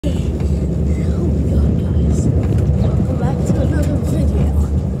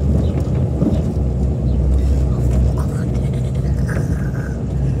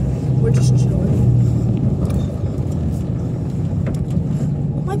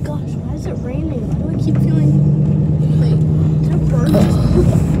gosh, why is it raining? Why do I keep feeling... Wait, did a bird just...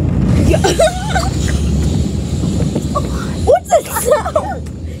 What's that sound?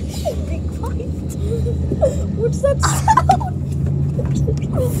 Be quiet. What's that sound?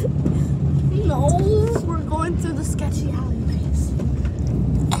 No, we're going through the sketchy alleyways.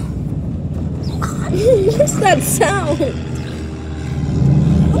 What's that sound?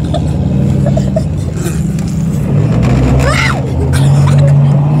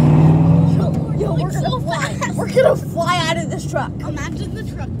 We're gonna fly out of this truck. Imagine the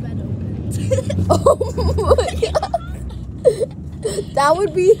truck bed opens. Oh my god.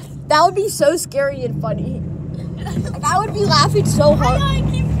 That would be so scary and funny. I would be laughing so hard. I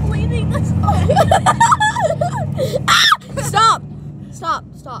keep bleeding this hard. Stop.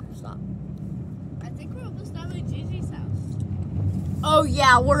 I think we're almost at my Gigi's house. Oh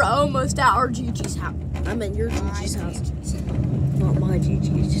yeah, we're almost at our Gigi's house. I meant your Gigi's house. Not my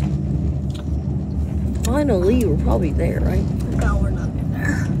Gigi's. Finally, we're probably there, right? No, we're not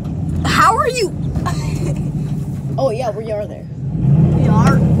there. How are you? Oh, yeah, we are there. We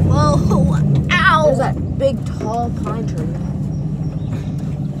are? Whoa, ow! There's that big, tall pine tree.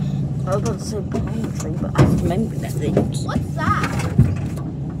 I was about to say pine tree, but I remember that thing. What's that?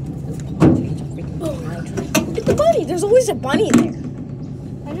 Pine tree. It's a freaking pine tree. Look at the bunny. There's always a bunny there.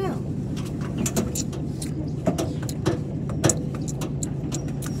 I know.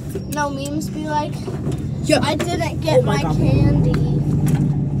 No memes be like, yep. I didn't get my candy.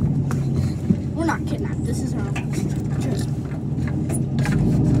 We're not kidnapped. This is our own. Trust me.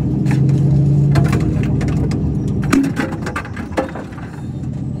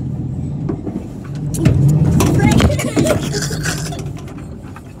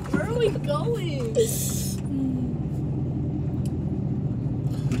 Where are we going?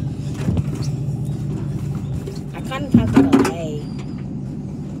 I kind of have to go pay.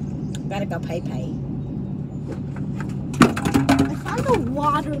 Gotta go pay. I found a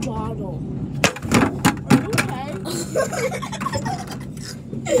water bottle. Are you okay?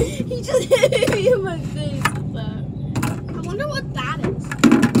 He just hit me in my face with that. I wonder what that is.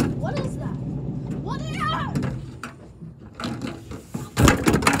 What is that? What is that?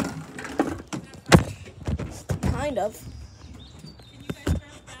 Kind of.